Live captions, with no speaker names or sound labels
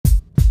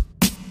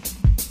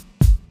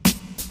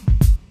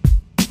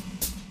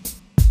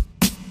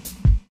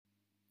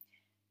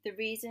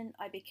reason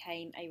I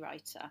became a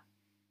writer.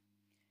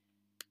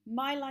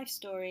 My life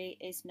story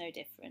is no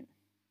different.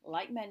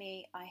 Like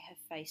many, I have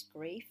faced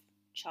grief,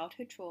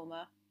 childhood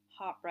trauma,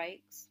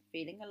 heartbreaks,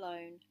 feeling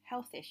alone,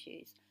 health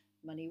issues,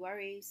 money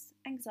worries,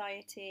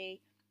 anxiety,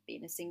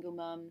 being a single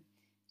mum,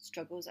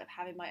 struggles of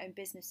having my own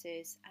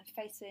businesses, and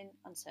facing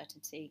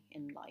uncertainty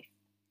in life.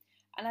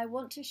 And I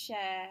want to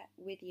share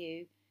with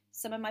you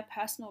some of my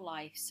personal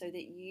life so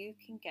that you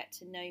can get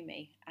to know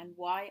me and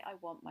why I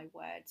want my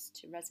words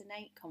to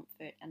resonate,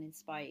 comfort, and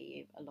inspire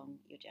you along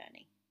your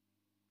journey.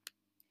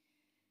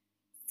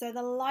 So,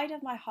 the light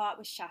of my heart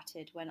was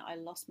shattered when I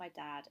lost my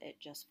dad at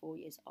just 4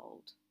 years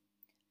old.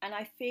 And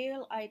I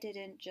feel I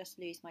didn't just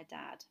lose my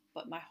dad,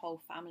 but my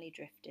whole family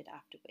drifted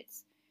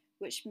afterwards,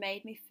 which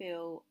made me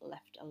feel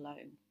left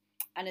alone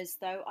and as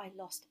though I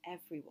lost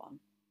everyone.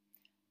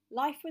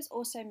 Life was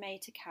also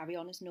made to carry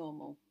on as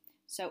normal.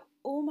 So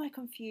all my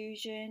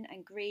confusion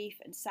and grief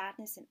and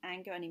sadness and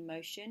anger and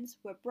emotions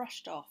were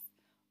brushed off,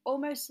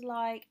 almost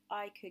like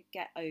I could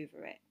get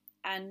over it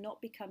and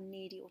not become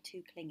needy or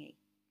too clingy.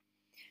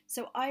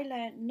 So I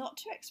learned not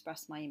to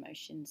express my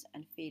emotions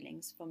and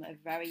feelings from a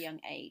very young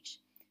age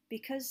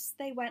because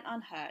they went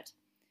unheard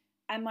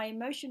and my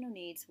emotional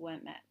needs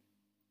weren't met.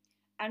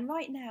 And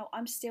right now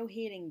I'm still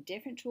healing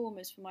different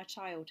traumas from my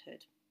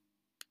childhood.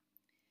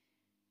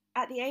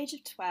 At the age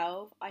of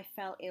 12, I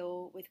fell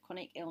ill with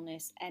chronic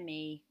illness,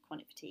 ME,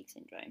 chronic fatigue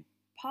syndrome,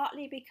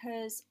 partly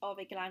because of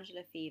a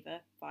glandular fever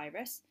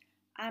virus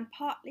and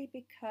partly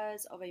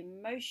because of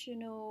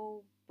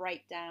emotional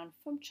breakdown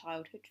from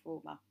childhood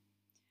trauma.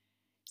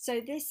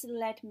 So this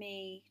led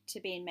me to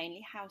being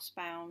mainly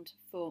housebound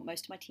for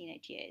most of my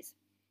teenage years.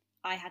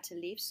 I had to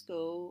leave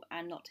school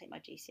and not take my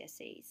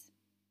GCSEs.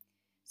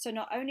 So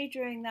not only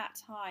during that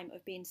time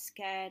of being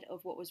scared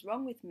of what was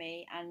wrong with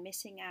me and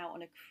missing out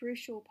on a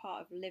crucial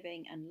part of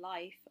living and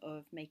life,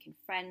 of making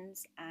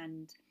friends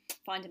and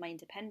finding my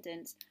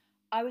independence,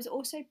 I was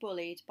also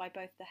bullied by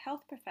both the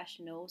health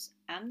professionals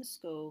and the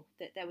school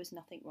that there was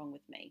nothing wrong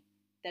with me,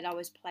 that I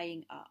was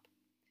playing up,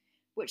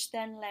 which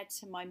then led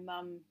to my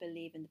mum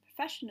believing the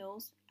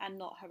professionals and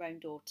not her own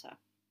daughter.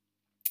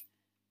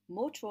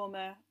 More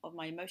trauma of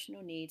my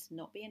emotional needs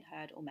not being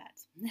heard or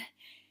met.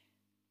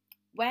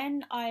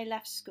 When I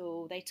left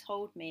school, they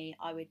told me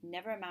I would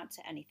never amount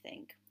to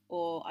anything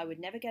or I would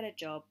never get a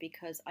job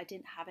because I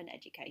didn't have an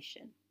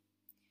education.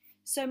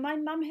 So my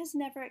mum has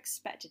never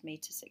expected me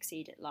to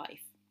succeed at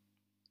life.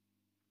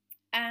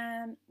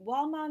 And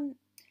while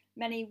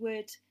many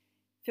would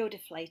feel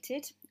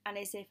deflated and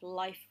as if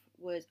life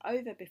was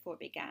over before it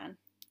began,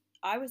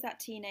 I was that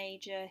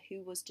teenager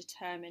who was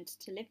determined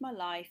to live my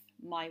life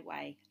my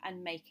way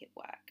and make it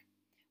work.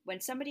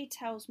 When somebody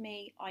tells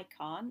me I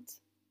can't,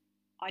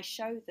 I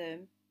show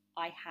them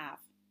I have.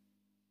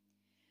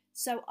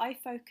 So I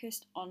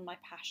focused on my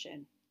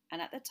passion, and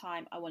at the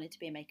time I wanted to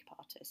be a makeup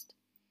artist.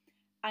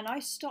 And I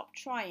stopped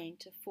trying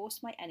to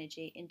force my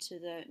energy into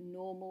the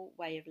normal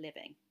way of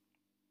living,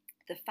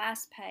 the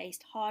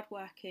fast-paced,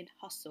 hard-working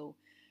hustle,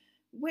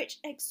 which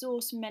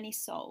exhausts many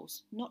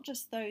souls, not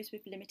just those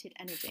with limited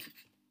energy.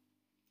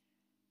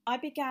 I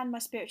began my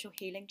spiritual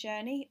healing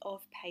journey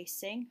of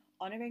pacing,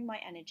 honouring my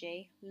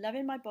energy,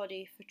 loving my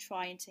body for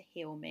trying to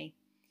heal me.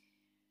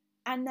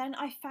 And then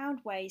I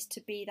found ways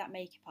to be that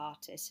makeup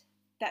artist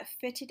that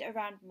fitted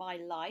around my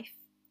life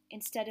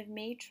instead of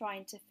me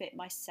trying to fit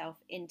myself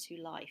into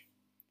life.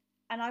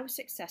 And I was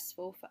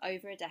successful for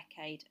over a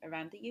decade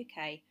around the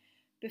UK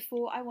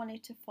before I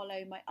wanted to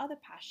follow my other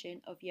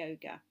passion of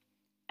yoga,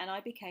 and I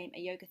became a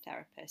yoga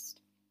therapist.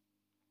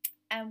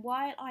 And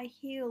while I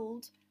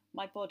healed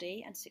my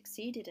body and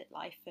succeeded at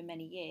life for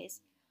many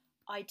years,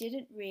 I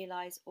didn't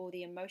realise all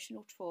the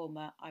emotional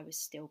trauma I was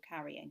still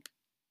carrying.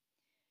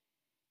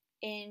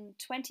 In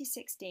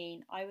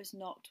 2016, I was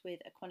knocked with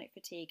a chronic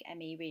fatigue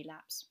ME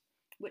relapse,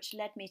 which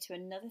led me to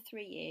another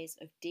 3 years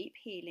of deep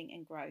healing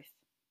and growth.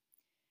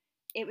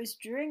 It was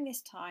during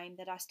this time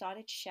that I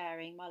started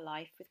sharing my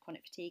life with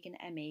chronic fatigue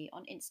and ME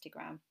on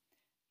Instagram,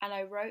 and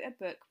I wrote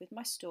a book with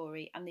my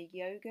story and the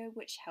yoga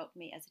which helped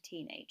me as a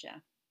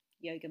teenager,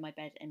 Yoga, My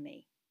Bed and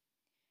Me.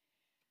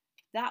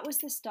 That was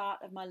the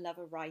start of my love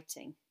of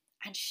writing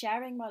and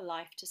sharing my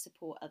life to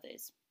support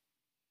others.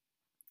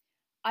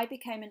 I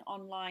became an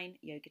online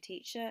yoga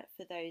teacher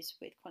for those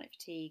with chronic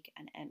fatigue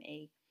and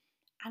ME,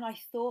 and I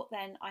thought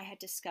then I had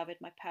discovered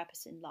my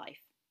purpose in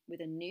life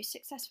with a new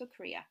successful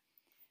career,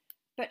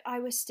 but I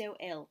was still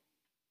ill.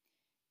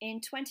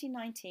 In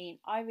 2019,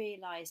 I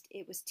realised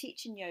it was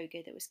teaching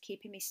yoga that was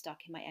keeping me stuck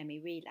in my ME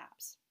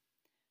relapse.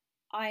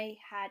 I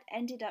had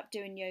ended up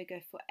doing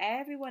yoga for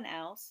everyone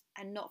else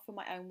and not for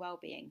my own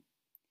well-being.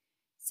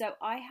 So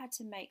I had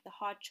to make the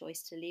hard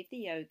choice to leave the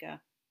yoga.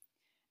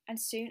 And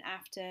soon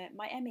after,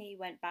 my ME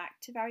went back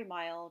to very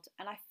mild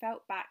and I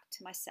felt back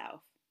to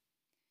myself.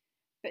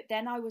 But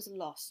then I was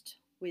lost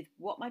with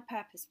what my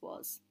purpose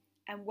was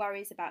and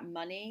worries about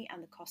money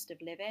and the cost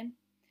of living.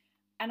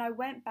 And I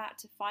went back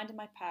to finding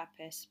my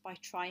purpose by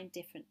trying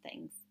different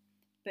things,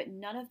 but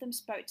none of them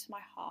spoke to my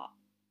heart.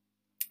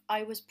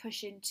 I was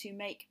pushing to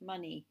make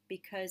money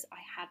because I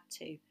had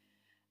to,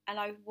 and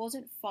I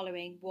wasn't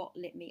following what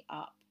lit me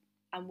up.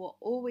 And what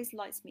always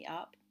lights me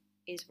up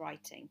is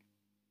writing.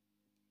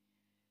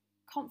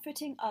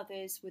 Comforting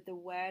others with the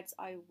words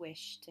I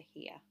wish to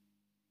hear.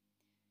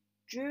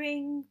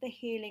 During the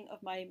healing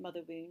of my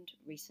mother wound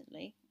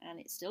recently, and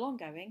it's still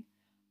ongoing,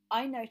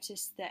 I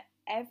noticed that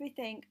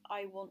everything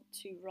I want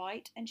to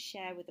write and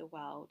share with the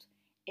world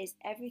is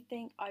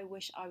everything I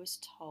wish I was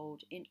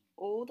told in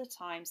all the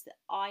times that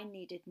I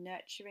needed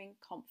nurturing,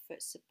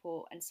 comfort,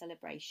 support, and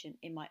celebration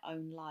in my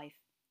own life.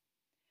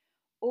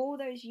 All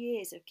those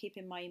years of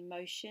keeping my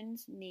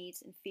emotions,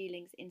 needs, and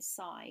feelings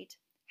inside,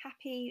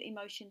 happy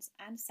emotions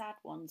and sad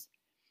ones,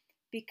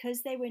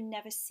 because they were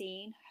never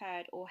seen,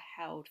 heard, or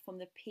held from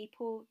the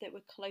people that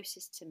were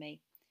closest to me,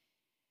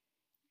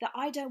 that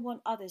I don't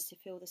want others to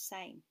feel the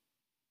same.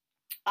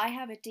 I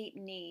have a deep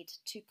need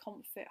to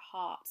comfort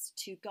hearts,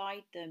 to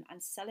guide them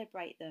and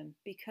celebrate them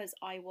because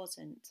I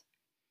wasn't.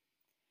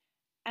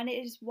 And it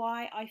is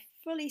why I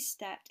fully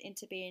stepped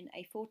into being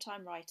a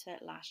full-time writer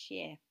last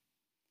year.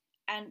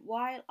 And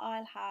while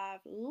I'll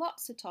have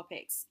lots of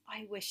topics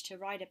I wish to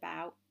write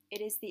about,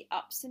 it is the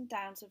ups and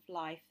downs of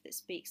life that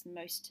speaks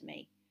most to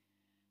me.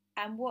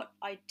 And what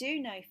I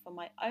do know from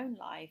my own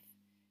life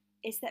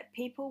is that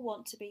people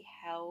want to be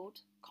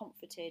held,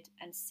 comforted,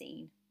 and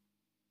seen.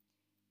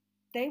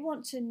 They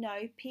want to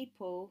know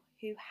people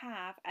who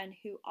have and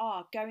who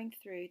are going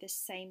through the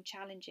same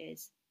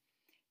challenges.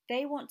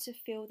 They want to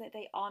feel that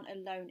they aren't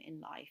alone in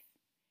life.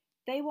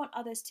 They want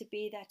others to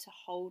be there to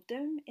hold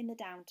them in the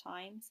down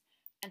times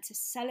and to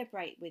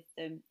celebrate with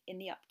them in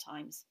the up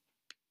times.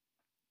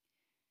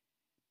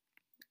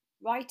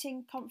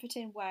 Writing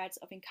comforting words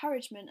of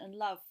encouragement and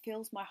love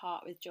fills my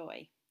heart with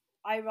joy.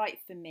 I write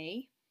for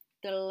me,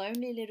 the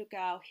lonely little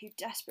girl who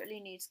desperately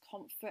needs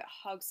comfort,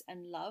 hugs,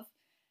 and love,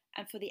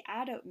 and for the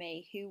adult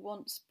me who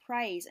wants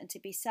praise and to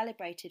be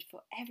celebrated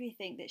for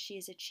everything that she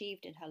has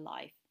achieved in her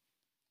life.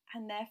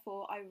 And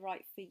therefore, I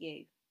write for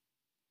you.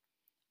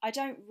 I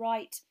don't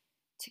write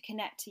to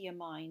connect to your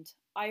mind.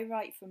 I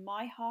write from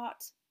my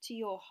heart to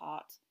your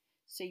heart,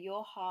 so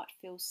your heart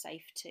feels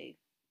safe too.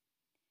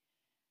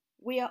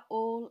 We are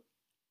all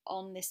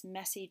on this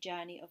messy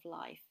journey of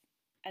life,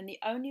 and the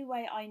only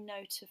way I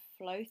know to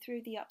flow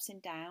through the ups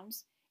and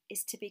downs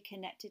is to be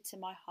connected to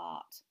my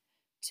heart,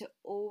 to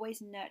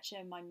always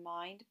nurture my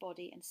mind,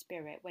 body, and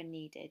spirit when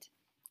needed,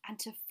 and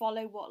to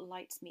follow what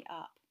lights me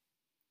up.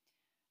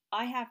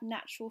 I have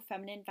natural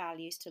feminine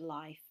values to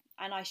life,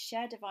 and I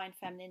share divine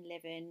feminine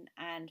living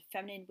and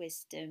feminine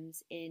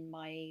wisdoms in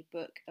my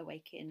book,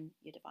 Awaken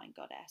Your Divine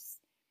Goddess.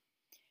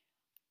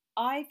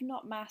 I've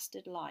not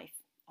mastered life.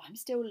 I'm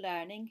still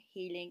learning,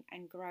 healing,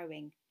 and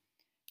growing.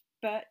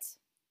 But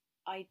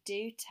I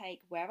do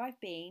take where I've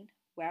been,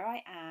 where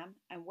I am,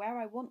 and where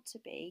I want to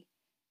be,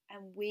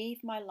 and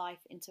weave my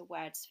life into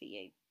words for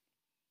you.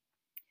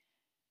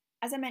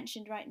 As I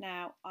mentioned right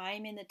now,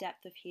 I'm in the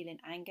depth of healing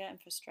anger and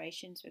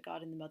frustrations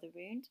regarding the mother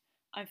wound.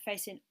 I'm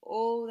facing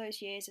all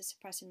those years of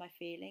suppressing my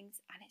feelings,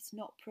 and it's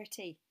not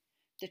pretty.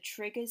 The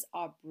triggers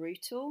are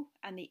brutal,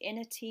 and the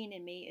inner teen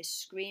in me is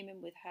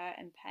screaming with hurt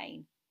and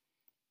pain.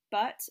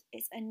 But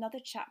it's another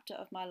chapter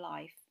of my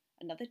life,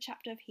 another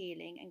chapter of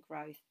healing and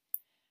growth.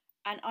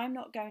 And I'm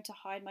not going to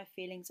hide my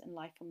feelings and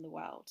life from the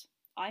world.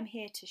 I'm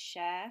here to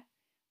share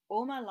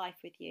all my life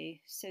with you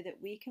so that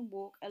we can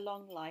walk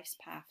along life's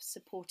path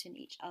supporting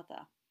each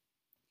other.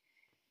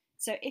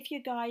 So if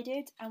you're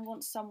guided and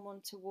want someone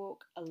to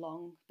walk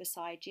along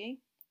beside you,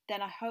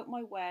 then I hope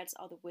my words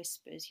are the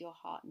whispers your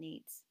heart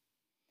needs.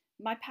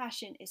 My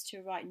passion is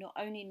to write not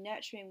only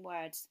nurturing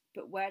words,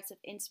 but words of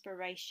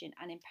inspiration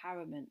and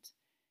empowerment.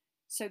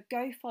 So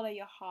go follow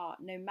your heart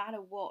no matter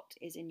what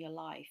is in your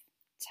life.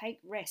 Take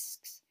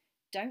risks,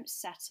 don't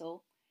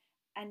settle,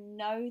 and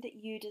know that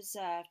you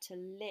deserve to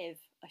live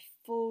a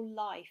full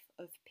life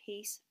of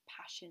peace,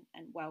 passion,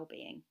 and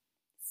well-being.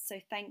 So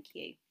thank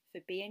you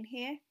for being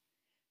here,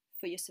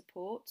 for your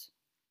support,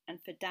 and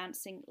for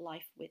dancing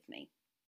life with me.